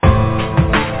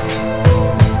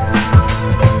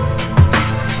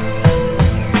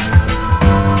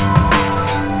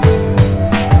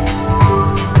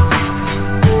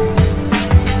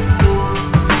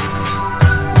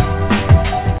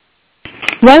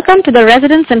Welcome to the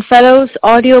Residents and Fellows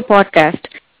audio podcast.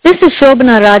 This is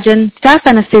Shobana Rajan, staff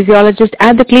anesthesiologist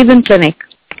at the Cleveland Clinic.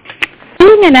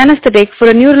 Doing an anesthetic for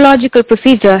a neurological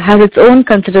procedure has its own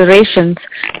considerations,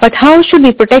 but how should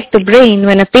we protect the brain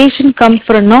when a patient comes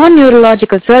for a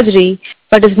non-neurological surgery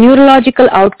but his neurological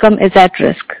outcome is at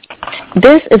risk?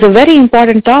 This is a very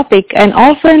important topic and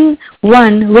often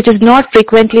one which is not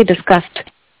frequently discussed.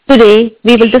 Today,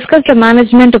 we will discuss the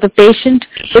management of a patient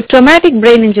with traumatic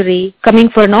brain injury coming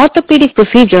for an orthopedic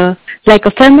procedure like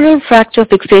a femoral fracture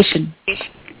fixation.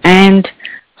 And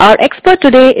our expert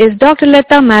today is Dr.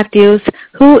 Letha Mathews,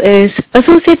 who is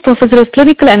Associate Professor of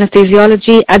Clinical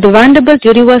Anesthesiology at the Vanderbilt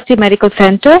University Medical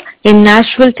Center in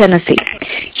Nashville, Tennessee.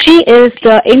 She is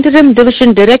the Interim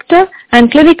Division Director and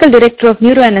Clinical Director of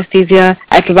Neuroanesthesia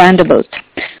at Vanderbilt.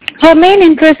 Her main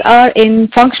interests are in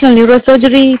functional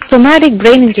neurosurgery, traumatic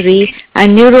brain injury,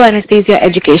 and neuroanesthesia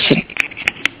education.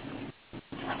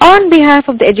 On behalf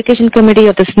of the Education Committee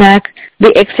of the SNAC,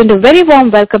 we extend a very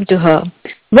warm welcome to her.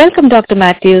 Welcome, Dr.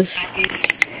 Mathews.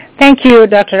 Thank you,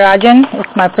 Dr. Rajan.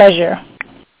 It's my pleasure.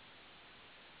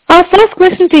 Our first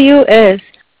question to you is,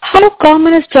 how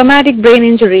common is traumatic brain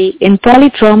injury in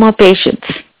polytrauma patients?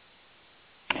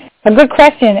 A good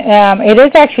question. It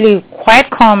is actually quite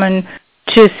common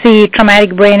to see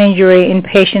traumatic brain injury in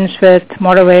patients with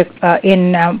motor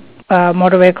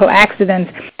vehicle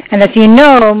accidents. And as you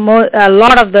know, a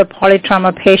lot of the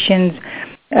polytrauma patients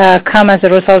come as a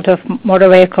result of motor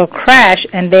vehicle crash,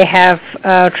 and they have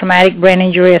traumatic brain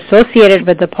injury associated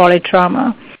with the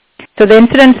polytrauma. So the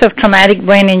incidence of traumatic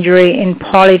brain injury in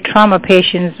polytrauma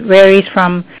patients varies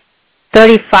from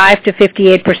 35 to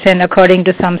 58% according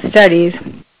to some studies.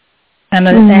 And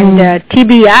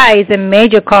TBI is a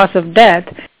major cause of death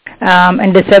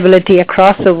and disability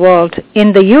across the world.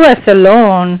 In the U.S.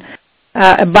 alone,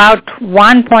 about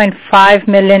 1.5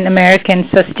 million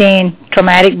Americans sustain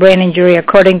traumatic brain injury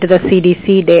according to the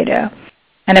CDC data.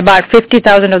 And about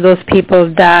 50,000 of those people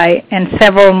die, and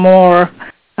several more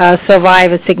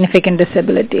survive with significant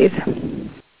disabilities.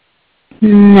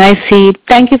 I see.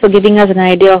 Thank you for giving us an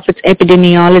idea of its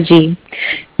epidemiology.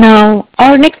 Now,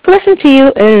 our next question to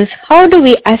you is, how do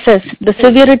we assess the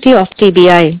severity of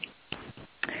TBI?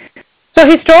 So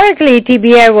historically,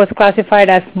 TBI was classified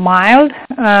as mild,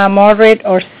 moderate,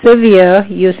 or severe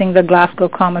using the Glasgow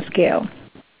Coma Scale.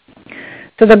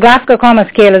 So the Glasgow Coma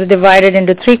Scale is divided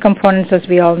into three components, as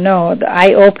we all know: the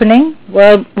eye-opening,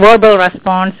 verbal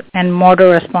response, and motor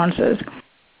responses.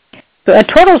 So a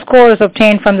total score is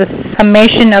obtained from the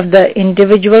summation of the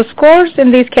individual scores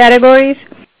in these categories.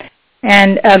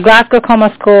 And a Glasgow Coma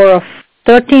score of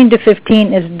 13 to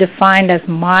 15 is defined as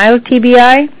mild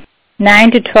TBI,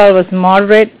 9 to 12 as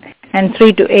moderate, and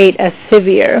 3 to 8 as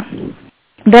severe.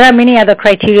 There are many other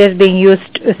criteria being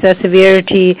used to assess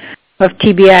severity of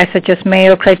TBI, such as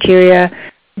Mayo criteria,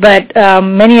 but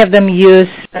many of them use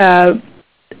other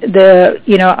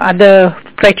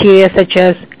criteria such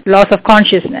as loss of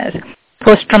consciousness,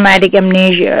 post-traumatic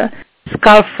amnesia,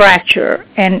 skull fracture,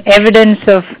 and evidence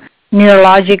of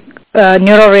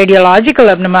neuroradiological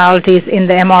abnormalities in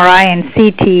the MRI and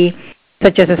CT,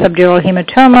 such as a subdural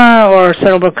hematoma or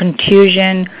cerebral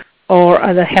contusion or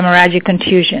other hemorrhagic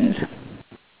contusions.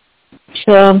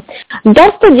 Sure.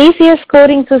 Does the GCS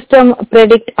scoring system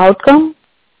predict outcome?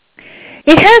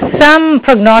 It has some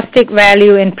prognostic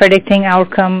value in predicting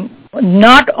outcome,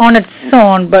 not on its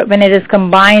own, but when it is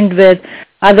combined with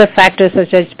other factors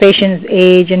such as patient's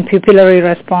age and pupillary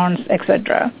response,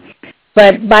 etc.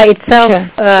 But by itself,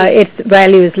 sure, its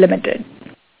value is limited.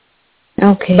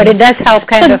 Okay. But it does help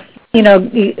kind of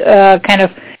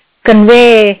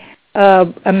convey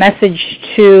a message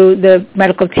to the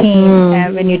medical team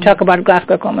when you talk about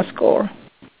Glasgow Coma score.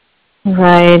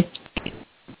 Right.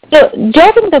 So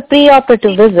during the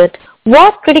preoperative visit,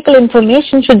 what critical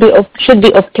information should be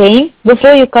obtained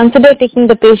before you consider taking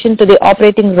the patient to the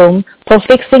operating room for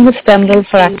fixing his femoral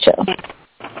fracture?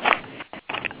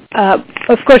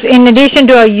 Of course, in addition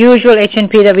to our usual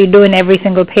H&P that we do in every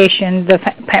single patient, the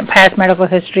past medical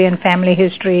history and family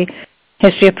history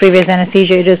of previous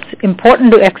anesthesia, it is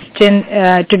important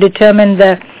to determine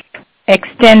the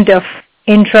extent of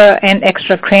intra- and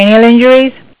extracranial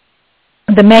injuries,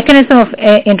 the mechanism of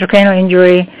intracranial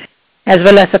injury, as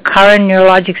well as the current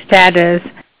neurologic status,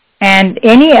 and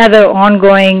any other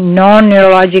ongoing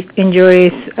non-neurologic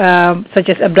injuries such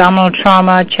as abdominal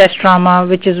trauma, chest trauma,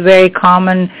 which is very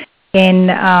common in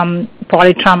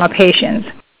polytrauma patients.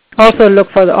 Also look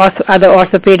for the other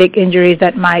orthopedic injuries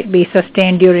that might be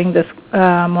sustained during this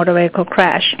motor vehicle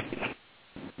crash.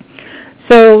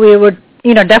 So we would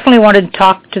definitely want to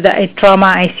talk to the trauma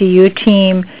ICU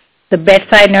team the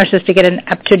bedside nurses to get an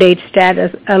up-to-date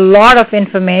status. A lot of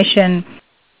information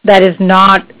that is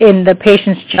not in the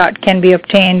patient's chart can be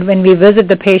obtained when we visit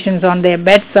the patients on their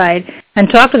bedside and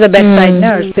talk to the bedside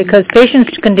nurse, because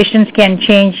patients' conditions can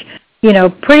change,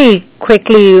 pretty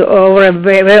quickly over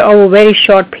very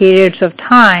short periods of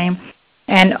time,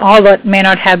 and all that may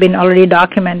not have been already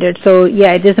documented. So,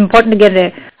 it is important to get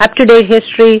an up-to-date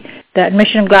history, the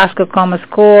admission Glasgow Coma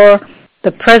score,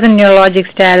 the present neurologic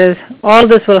status. All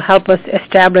this will help us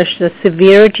establish the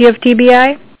severity of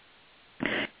TBI.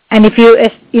 And if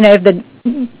the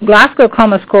Glasgow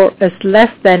Coma score is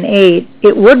less than 8,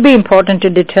 it would be important to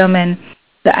determine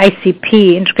the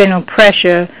ICP, intracranial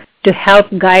pressure, to help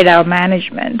guide our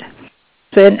management.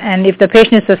 So, and if the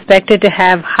patient is suspected to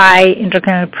have high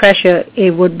intracranial pressure,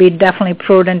 it would be definitely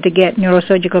prudent to get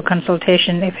neurosurgical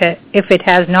consultation if it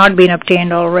has not been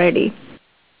obtained already.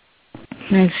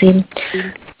 I see.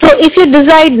 So if you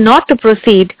decide not to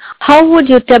proceed, how would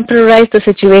you temporize the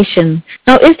situation?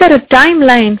 Now, is there a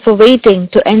timeline for waiting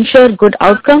to ensure good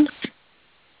outcomes?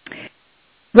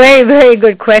 Very, very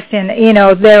good question.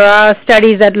 There are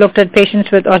studies that looked at patients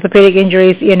with orthopedic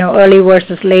injuries, early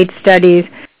versus late studies.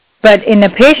 But in a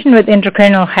patient with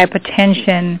intracranial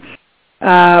hypertension,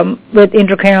 with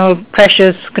intracranial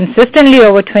pressures consistently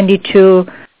over 22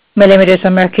 millimeters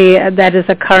of mercury, that is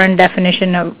a current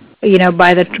definition of,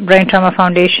 by the Brain Trauma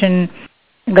Foundation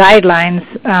guidelines,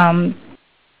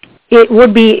 it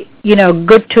would be,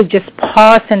 good to just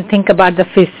pause and think about the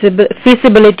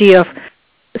feasibility of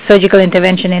surgical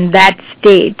intervention in that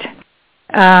state.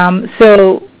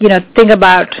 So, think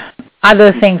about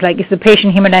other things, like is the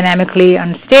patient hemodynamically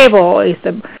unstable, is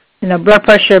the blood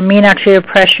pressure, mean arterial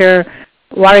pressure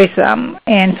worrisome,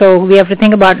 and so we have to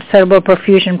think about cerebral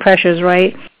perfusion pressures,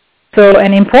 right? So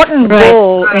an important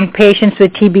goal in patients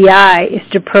with TBI is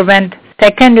to prevent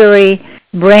secondary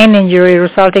brain injury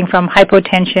resulting from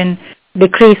hypotension,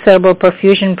 decreased cerebral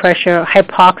perfusion pressure,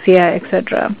 hypoxia,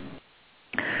 etc.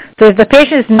 So if the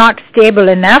patient is not stable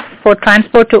enough for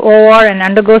transport to OR and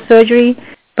undergo surgery,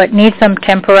 but needs some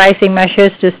temporizing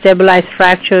measures to stabilize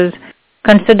fractures,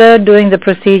 consider doing the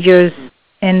procedures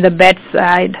in the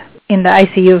bedside, in the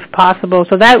ICU if possible.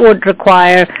 So that would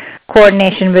require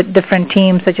coordination with different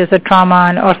teams, such as the trauma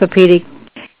and orthopedic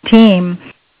team,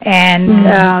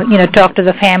 and talk to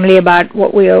the family about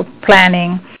what we are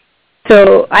planning.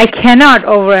 So I cannot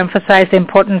overemphasize the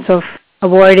importance of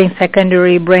avoiding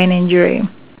secondary brain injury.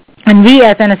 And we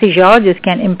as anesthesiologists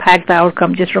can impact the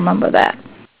outcome. Just remember that.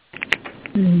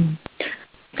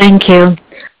 Thank you.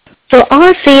 So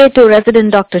our CA2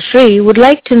 resident, Dr. Sri, would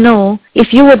like to know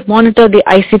if you would monitor the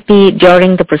ICP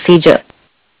during the procedure.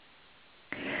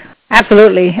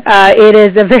 Absolutely. It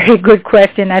is a very good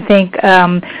question, I think.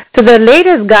 So the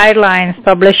latest guidelines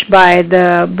published by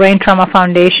the Brain Trauma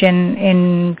Foundation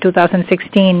in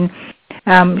 2016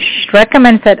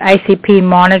 recommends that ICP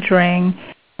monitoring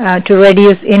to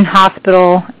reduce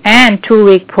in-hospital and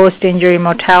 2-week post-injury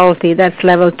mortality. That's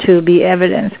level 2B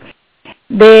evidence.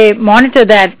 They monitor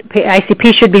that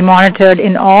ICP should be monitored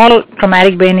in all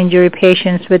traumatic brain injury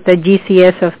patients with a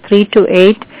GCS of 3 to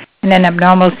 8 and an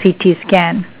abnormal CT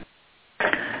scan.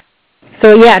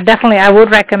 So yeah, definitely I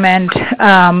would recommend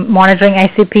monitoring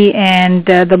ICP, and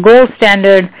the gold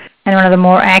standard and one of the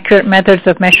more accurate methods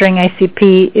of measuring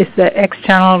ICP is the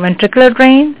external ventricular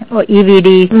drain, or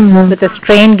EVD, with a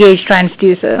strain gauge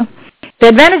transducer. The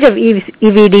advantage of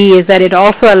EVD is that it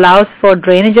also allows for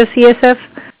drainage of CSF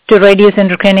to reduce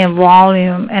intracranial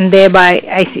volume and thereby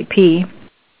ICP.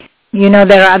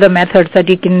 There are other methods that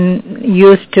you can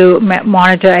use to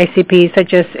monitor ICP,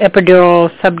 such as epidural,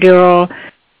 subdural,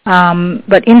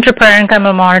 but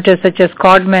intraparenchymal monitors such as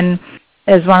Codman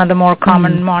is one of the more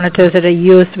common monitors that are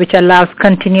used, which allows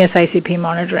continuous ICP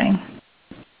monitoring.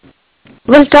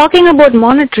 Well, talking about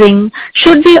monitoring,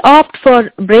 should we opt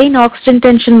for brain oxygen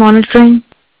tension monitoring?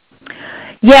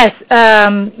 Yes,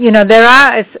 there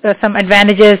are some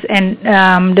advantages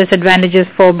and disadvantages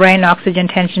for brain oxygen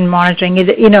tension monitoring.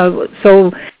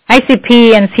 So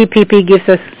ICP and CPP gives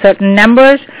us certain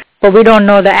numbers, but we don't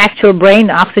know the actual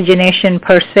brain oxygenation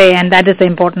per se, and that is the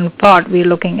important part we're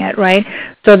looking at, right?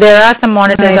 So there are some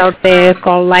monitors out there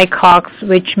called LICOX,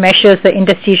 which measures the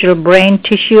interstitial brain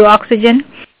tissue oxygen,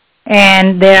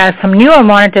 and there are some newer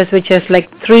monitors which is like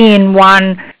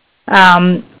 3-in-1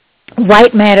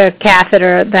 white matter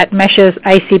catheter that measures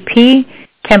ICP,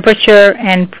 temperature,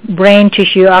 and brain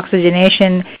tissue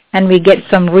oxygenation, and we get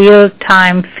some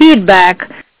real-time feedback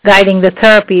guiding the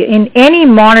therapy. In any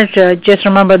monitor, just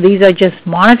remember these are just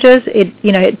monitors.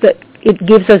 It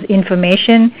gives us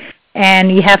information,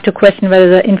 and you have to question whether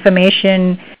the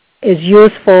information is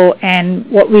useful and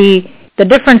what we the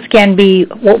difference can be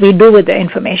what we do with the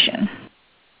information.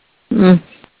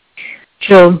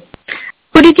 Sure.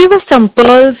 Could you give us some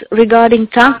pearls regarding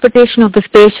transportation of this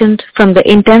patient from the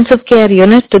intensive care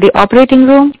unit to the operating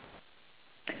room?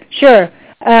 Sure.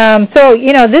 So,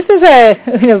 this is a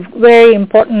very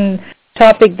important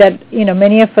topic that,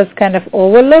 many of us kind of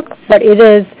overlook, but it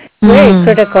is very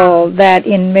critical that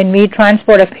when we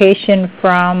transport a patient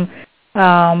from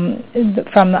the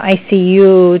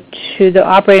ICU to the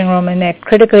operating room in a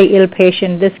critically ill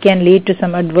patient, this can lead to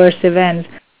some adverse events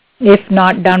if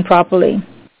not done properly.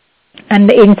 And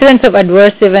the incidence of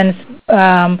adverse events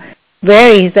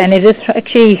varies, and it is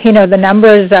actually, the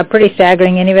numbers are pretty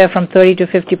staggering, anywhere from 30 to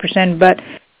 50%, but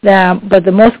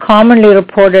the most commonly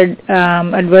reported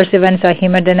adverse events are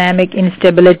hemodynamic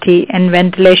instability and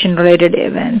ventilation-related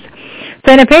events.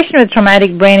 So in a patient with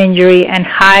traumatic brain injury and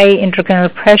high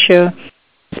intracranial pressure,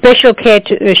 special care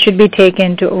should be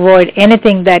taken to avoid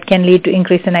anything that can lead to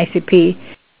increase in ICP.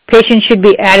 Patients should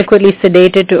be adequately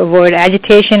sedated to avoid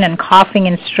agitation and coughing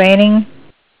and straining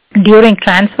during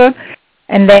transfer.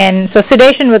 And then, so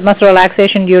sedation with muscle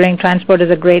relaxation during transport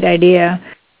is a great idea,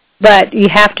 but you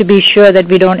have to be sure that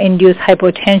we don't induce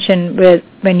hypotension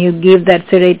when you give that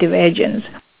sedative agents.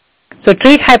 So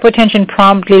treat hypotension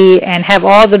promptly and have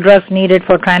all the drugs needed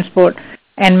for transport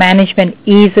and management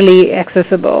easily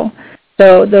accessible.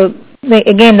 So the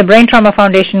Brain Trauma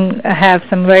Foundation have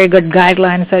some very good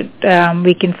guidelines that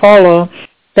we can follow,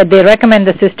 that they recommend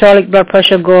the systolic blood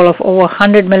pressure goal of over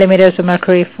 100 millimeters of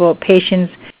mercury for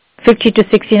patients 50 to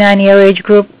 69 year age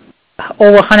group,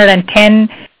 over 110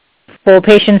 for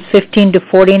patients 15 to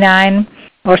 49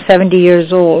 or 70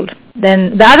 years old.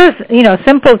 Then the other,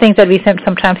 simple things that we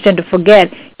sometimes tend to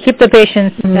forget, keep the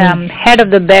patient's head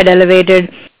of the bed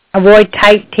elevated, avoid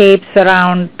tight tapes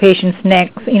around patients'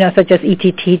 necks, such as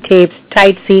ETT tapes,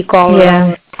 tight C-collar.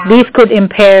 Yeah. These could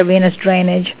impair venous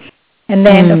drainage. And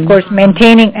then, of course,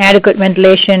 maintaining adequate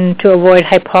ventilation to avoid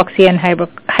hypoxia and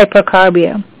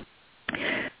hypercarbia.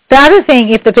 The other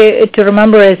thing to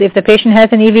remember is if the patient has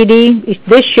an EVD,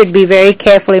 this should be very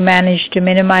carefully managed to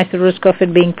minimize the risk of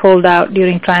it being pulled out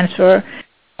during transfer.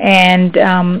 And,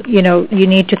 you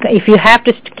need to, if you have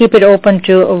to keep it open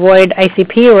to avoid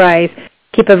ICP rise,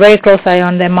 keep a very close eye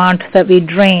on the amount that we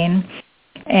drain.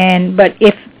 But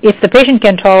if the patient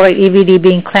can tolerate EVD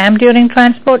being clamped during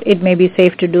transport, it may be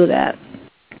safe to do that.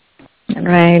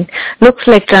 Right. Looks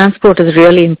like transport is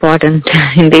really important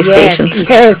in these patients.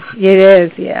 Yes, it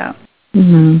is, yeah.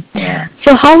 Mm-hmm. Yeah.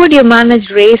 So how would you manage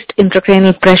raised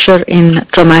intracranial pressure in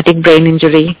traumatic brain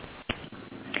injury?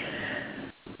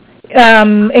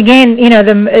 Again,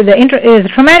 the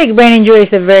traumatic brain injury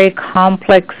is a very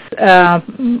complex,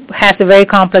 has a very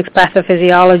complex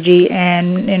pathophysiology,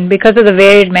 and because of the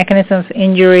varied mechanisms of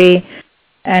injury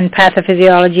and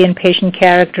pathophysiology and patient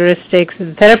characteristics,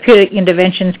 the therapeutic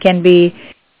interventions can be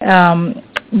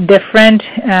different.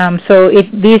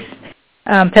 These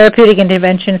therapeutic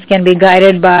interventions can be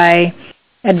guided by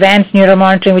advanced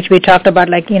neuromonitoring, which we talked about,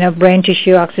 like brain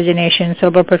tissue oxygenation,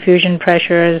 cerebral perfusion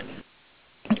pressures.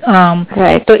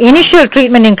 Right. So initial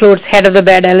treatment includes head of the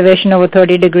bed elevation over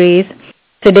 30 degrees,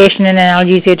 sedation and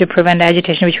analgesia to prevent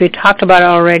agitation, which we talked about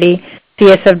already,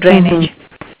 CSF drainage.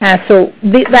 That's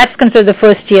considered the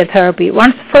first-year therapy.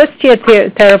 Once first-year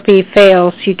therapy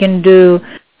fails, you can do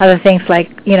other things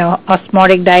like,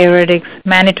 osmotic diuretics,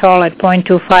 mannitol at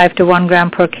 0.25 to 1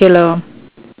 gram per kilo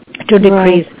to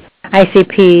decrease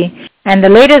ICP. And the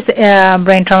latest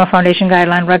Brain Trauma Foundation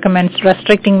guideline recommends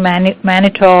restricting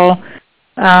mannitol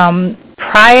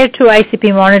prior to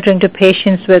ICP monitoring to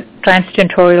patients with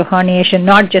transtentorial herniation,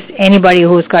 not just anybody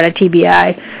who's got a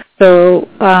TBI. So,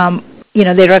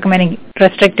 they're recommending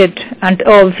restrict it,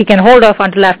 or if you can hold off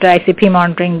until after ICP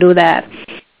monitoring, do that.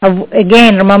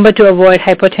 Again, remember to avoid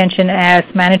hypotension, as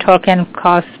mannitol can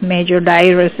cause major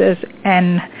diuresis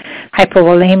and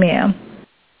hypovolemia.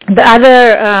 The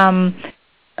other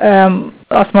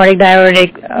osmotic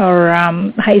diuretic or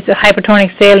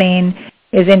hypertonic saline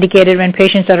is indicated when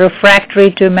patients are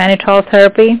refractory to mannitol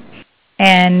therapy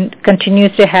and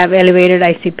continues to have elevated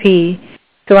ICP.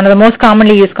 So one of the most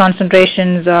commonly used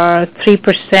concentrations are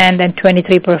 3% and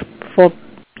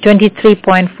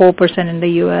 23.4% in the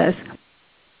U.S.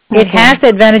 Okay. It has the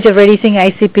advantage of reducing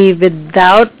ICP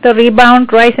without the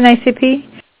rebound rise in ICP,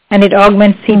 and it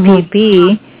augments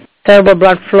CPB, cerebral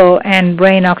blood flow, and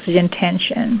brain oxygen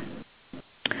tension.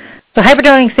 So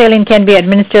hypertonic saline can be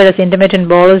administered as intermittent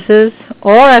boluses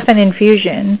or as an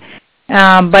infusion,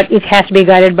 but it has to be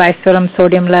guided by serum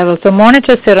sodium levels. So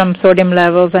monitor serum sodium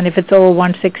levels, and if it's over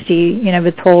 160,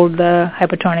 withhold the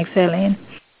hypertonic saline.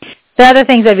 The other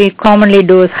things that we commonly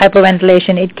do is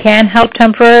hyperventilation. It can help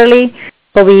temporarily,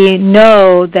 but we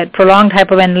know that prolonged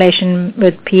hyperventilation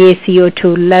with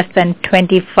PaCO2 less than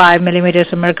 25 millimeters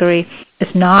of mercury is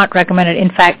not recommended. In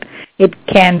fact, it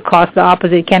can cause the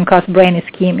opposite. It can cause brain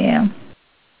ischemia.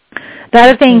 The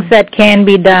other things that can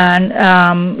be done,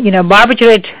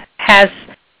 barbiturate has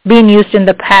been used in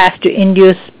the past to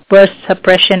induce burst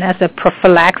suppression as a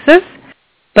prophylaxis,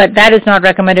 but that is not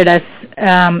recommended as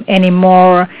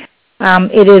anymore.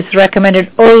 It is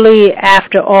recommended only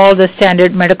after all the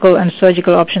standard medical and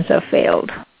surgical options have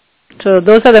failed. So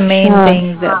those are the main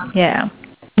things that, Yeah.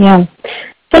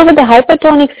 So with the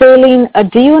hypertonic saline,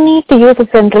 do you need to use a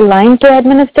central line to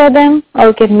administer them,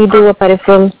 or can we do a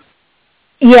peripheral?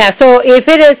 Yeah, so if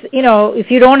it is,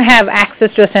 if you don't have access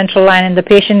to a central line and the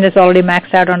patient is already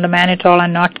maxed out on the mannitol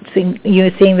and not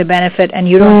seeing the benefit, and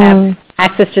you don't have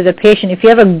access to the patient, if you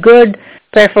have a good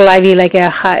peripheral IV like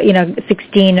a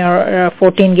 16 or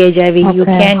 14 gauge IV, you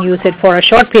can use it for a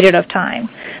short period of time.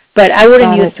 But I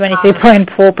wouldn't use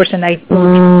 23.4%. I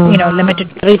would, limit it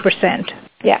to 3%.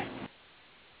 Yeah.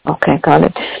 Okay, got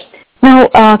it.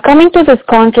 Now, coming to this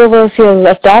controversial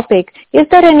topic, is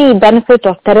there any benefit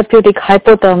of therapeutic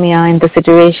hypothermia in the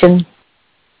situation?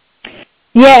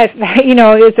 Yes,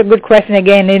 it's a good question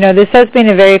again. This has been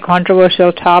a very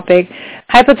controversial topic.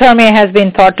 Hypothermia has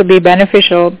been thought to be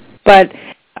beneficial, but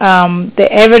the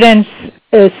evidence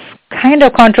is kind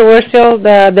of controversial.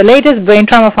 The latest Brain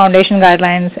Trauma Foundation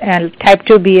guidelines and Type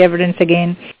 2B evidence,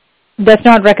 again, does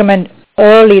not recommend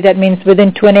early, that means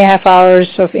within 2.5 hours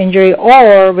of injury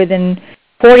or within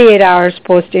 48 hours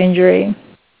post-injury.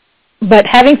 But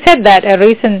having said that, a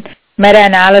recent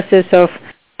meta-analysis of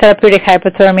therapeutic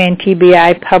hypothermia in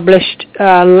TBI published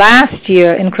last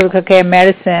year in Critical Care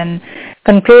Medicine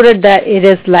concluded that it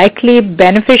is likely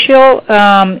beneficial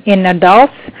in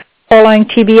adults following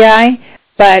TBI,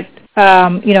 but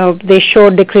they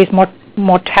showed decreased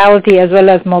mortality as well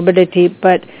as morbidity,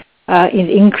 but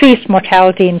increased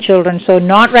mortality in children. So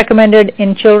not recommended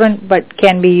in children, but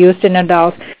can be used in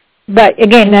adults. But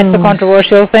again, that's a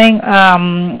controversial thing.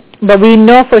 But we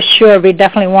know for sure we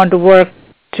definitely want to work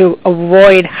to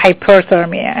avoid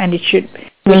hyperthermia, and it should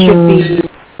be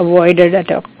avoided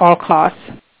at all costs.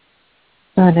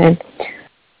 Got it.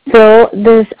 So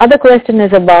this other question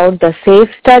is about the SAFE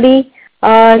study.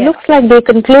 Looks like they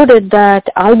concluded that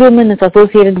albumin is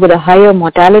associated with a higher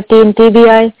mortality in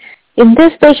TBI. In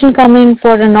this patient coming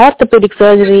for an orthopedic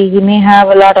surgery, he may have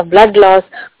a lot of blood loss.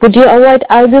 Would you avoid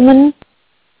albumin?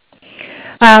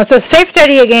 So SAFE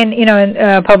study, again,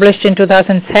 published in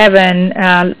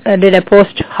 2007, did a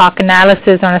post-hoc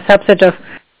analysis on a subset of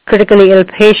critically ill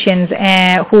patients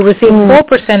who received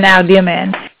 4%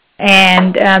 albumin.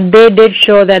 And they did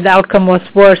show that the outcome was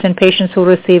worse in patients who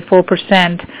received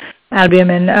 4%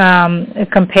 albumin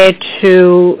compared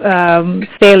to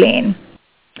saline.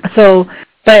 So,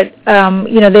 but,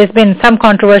 there's been some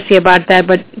controversy about that.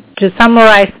 But to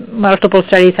summarize multiple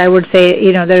studies, I would say,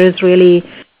 there is really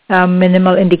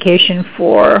minimal indication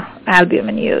for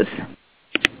albumin use.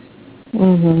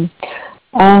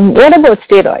 What about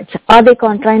steroids? Are they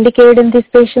contraindicated in these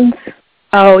patients?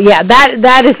 Oh, yeah,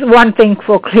 that is one thing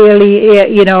for clearly,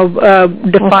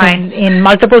 defined. In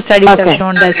multiple studies have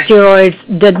shown that steroids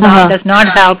does not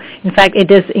help. In fact,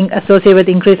 it is associated with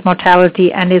increased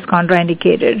mortality and is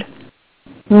contraindicated.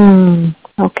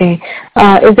 Okay.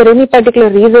 Is there any particular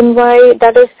reason why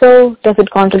that is so? Does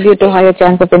it contribute to higher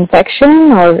chance of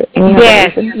infection or any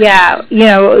other reason? Yeah.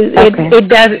 It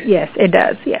does. Yes, it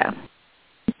does. Yeah.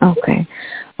 Okay.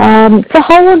 So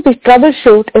how would we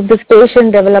troubleshoot if this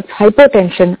patient develops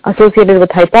hypertension associated with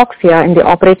hypoxia in the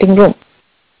operating room?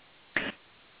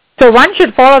 So one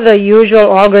should follow the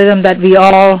usual algorithm that we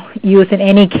all use in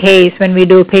any case when we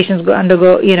do patients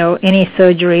undergo, any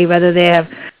surgery, whether they have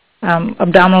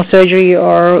abdominal surgery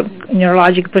or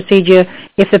neurologic procedure.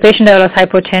 If the patient develops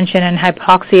hypotension and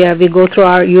hypoxia, we go through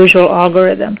our usual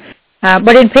algorithm.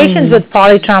 But in patients with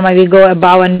polytrauma, we go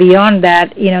above and beyond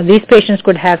that. These patients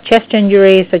could have chest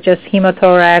injuries such as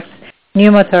hemothorax,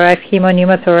 pneumothorax,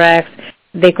 hemopneumothorax.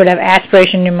 They could have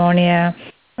aspiration pneumonia,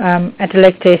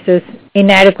 atelectasis,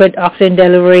 inadequate oxygen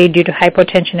delivery due to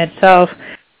hypotension itself.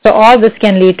 So all this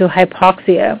can lead to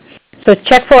hypoxia. So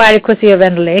check for adequacy of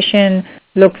ventilation.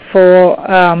 Look for,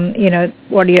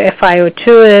 what your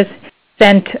FiO2 is.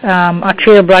 Send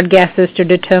arterial blood gases to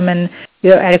determine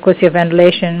your adequacy of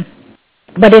ventilation.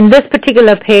 But in this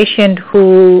particular patient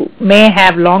who may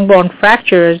have long bone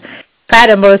fractures, fat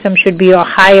embolism should be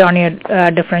high on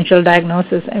your differential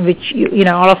diagnosis, which,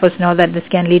 all of us know that this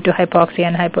can lead to hypoxia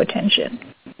and hypotension.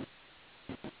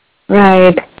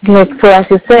 Right. So as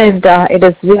you said, it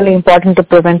is really important to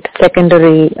prevent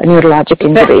secondary neurologic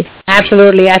injuries.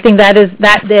 Absolutely. I think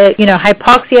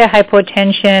hypoxia,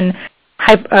 hypotension,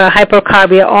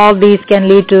 hypercarbia, all these can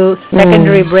lead to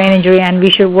secondary brain injury, and we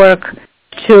should work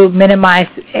to minimize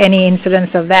any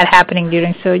incidence of that happening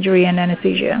during surgery and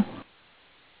anesthesia.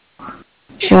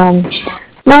 Sure.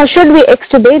 Now, should we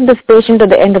extubate this patient at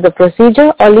the end of the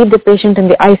procedure or leave the patient in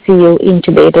the ICU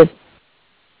intubated?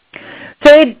 So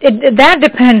that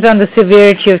depends on the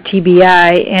severity of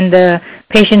TBI and the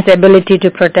patient's ability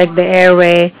to protect the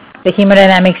airway, the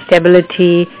hemodynamic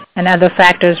stability, and other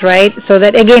factors, right? So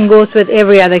that, again, goes with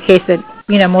every other case that,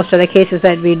 most of the cases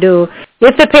that we do.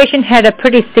 If the patient had a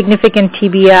pretty significant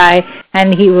TBI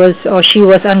and he was or she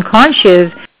was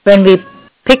unconscious when we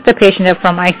picked the patient up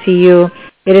from ICU,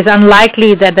 it is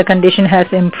unlikely that the condition has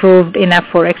improved enough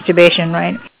for extubation,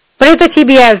 right? But if the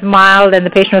TBI is mild and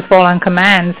the patient was following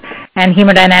commands and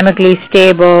hemodynamically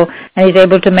stable and is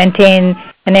able to maintain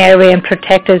an airway and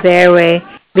protect his airway,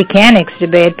 we can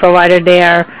extubate provided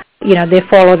they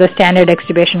follow the standard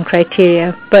extubation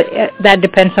criteria. But that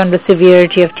depends on the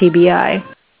severity of TBI.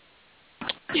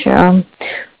 Sure.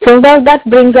 So that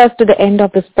brings us to the end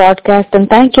of this podcast, and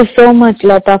thank you so much,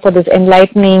 Letha, for this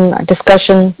enlightening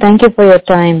discussion. Thank you for your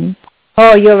time.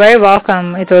 Oh, you're very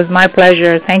welcome. It was my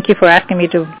pleasure. Thank you for asking me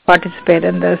to participate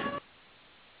in this.